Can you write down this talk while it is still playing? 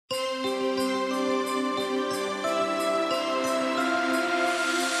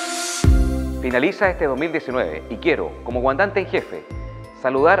Finaliza este 2019 y quiero, como comandante en jefe,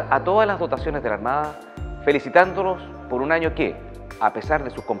 saludar a todas las dotaciones de la Armada, felicitándolos por un año que, a pesar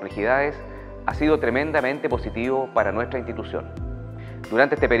de sus complejidades, ha sido tremendamente positivo para nuestra institución.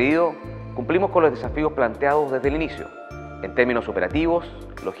 Durante este periodo, cumplimos con los desafíos planteados desde el inicio, en términos operativos,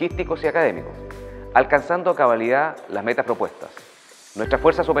 logísticos y académicos, alcanzando a cabalidad las metas propuestas. Nuestras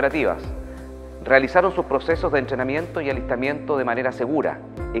fuerzas operativas realizaron sus procesos de entrenamiento y alistamiento de manera segura,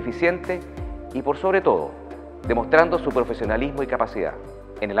 eficiente y, por sobre todo, demostrando su profesionalismo y capacidad.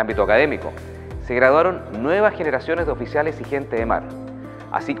 En el ámbito académico, se graduaron nuevas generaciones de oficiales y gente de mar,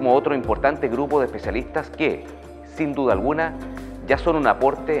 así como otro importante grupo de especialistas que, sin duda alguna, ya son un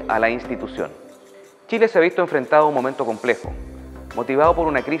aporte a la institución. Chile se ha visto enfrentado a un momento complejo, motivado por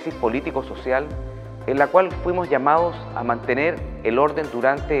una crisis político-social en la cual fuimos llamados a mantener el orden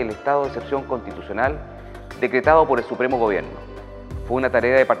durante el estado de excepción constitucional decretado por el Supremo Gobierno. Fue una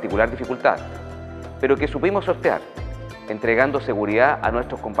tarea de particular dificultad, pero que supimos sortear, entregando seguridad a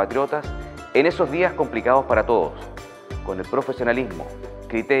nuestros compatriotas en esos días complicados para todos, con el profesionalismo,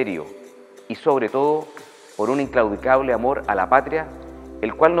 criterio y sobre todo por un inclaudicable amor a la patria,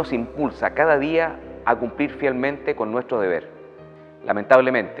 el cual nos impulsa cada día a cumplir fielmente con nuestro deber.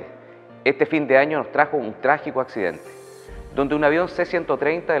 Lamentablemente, este fin de año nos trajo un trágico accidente, donde un avión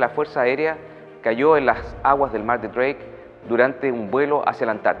C-130 de la Fuerza Aérea cayó en las aguas del mar de Drake durante un vuelo hacia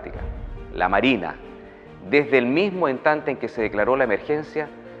la Antártica. La Marina, desde el mismo instante en que se declaró la emergencia,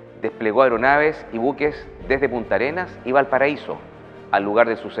 desplegó aeronaves y buques desde Punta Arenas y Valparaíso al lugar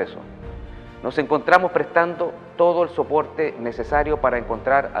del suceso. Nos encontramos prestando todo el soporte necesario para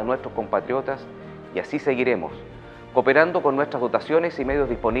encontrar a nuestros compatriotas y así seguiremos, cooperando con nuestras dotaciones y medios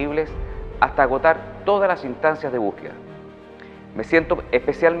disponibles hasta agotar todas las instancias de búsqueda. Me siento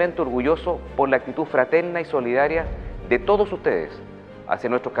especialmente orgulloso por la actitud fraterna y solidaria de todos ustedes hacia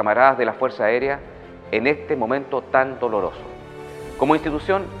nuestros camaradas de la Fuerza Aérea en este momento tan doloroso. Como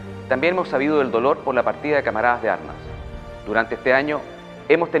institución, también hemos sabido del dolor por la partida de camaradas de armas. Durante este año,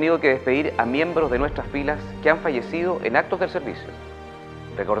 hemos tenido que despedir a miembros de nuestras filas que han fallecido en actos del servicio.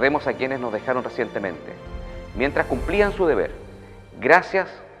 Recordemos a quienes nos dejaron recientemente, mientras cumplían su deber. Gracias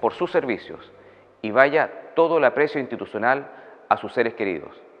por sus servicios y vaya todo el aprecio institucional a sus seres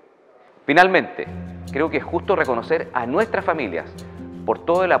queridos. Finalmente, creo que es justo reconocer a nuestras familias por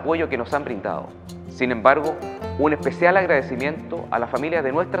todo el apoyo que nos han brindado. Sin embargo, un especial agradecimiento a las familias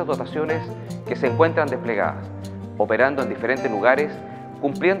de nuestras dotaciones que se encuentran desplegadas, operando en diferentes lugares,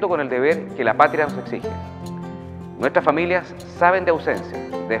 cumpliendo con el deber que la patria nos exige. Nuestras familias saben de ausencia,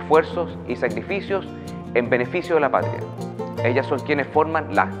 de esfuerzos y sacrificios en beneficio de la patria. Ellas son quienes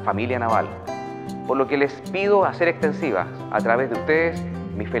forman la familia naval, por lo que les pido hacer extensivas a través de ustedes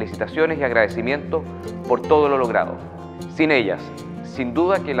mis felicitaciones y agradecimiento por todo lo logrado. Sin ellas, sin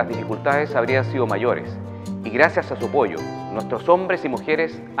duda que las dificultades habrían sido mayores y gracias a su apoyo, nuestros hombres y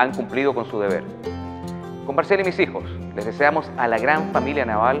mujeres han cumplido con su deber. Con Marcela y mis hijos, les deseamos a la Gran Familia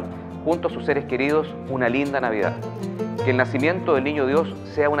Naval, junto a sus seres queridos, una linda Navidad. Que el nacimiento del Niño Dios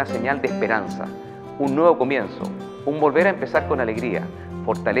sea una señal de esperanza, un nuevo comienzo, un volver a empezar con alegría,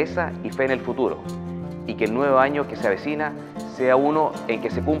 fortaleza y fe en el futuro. Y que el nuevo año que se avecina sea uno en que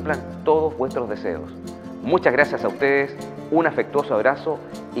se cumplan todos vuestros deseos. Muchas gracias a ustedes, un afectuoso abrazo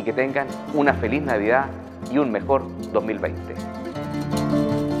y que tengan una feliz Navidad y un mejor 2020.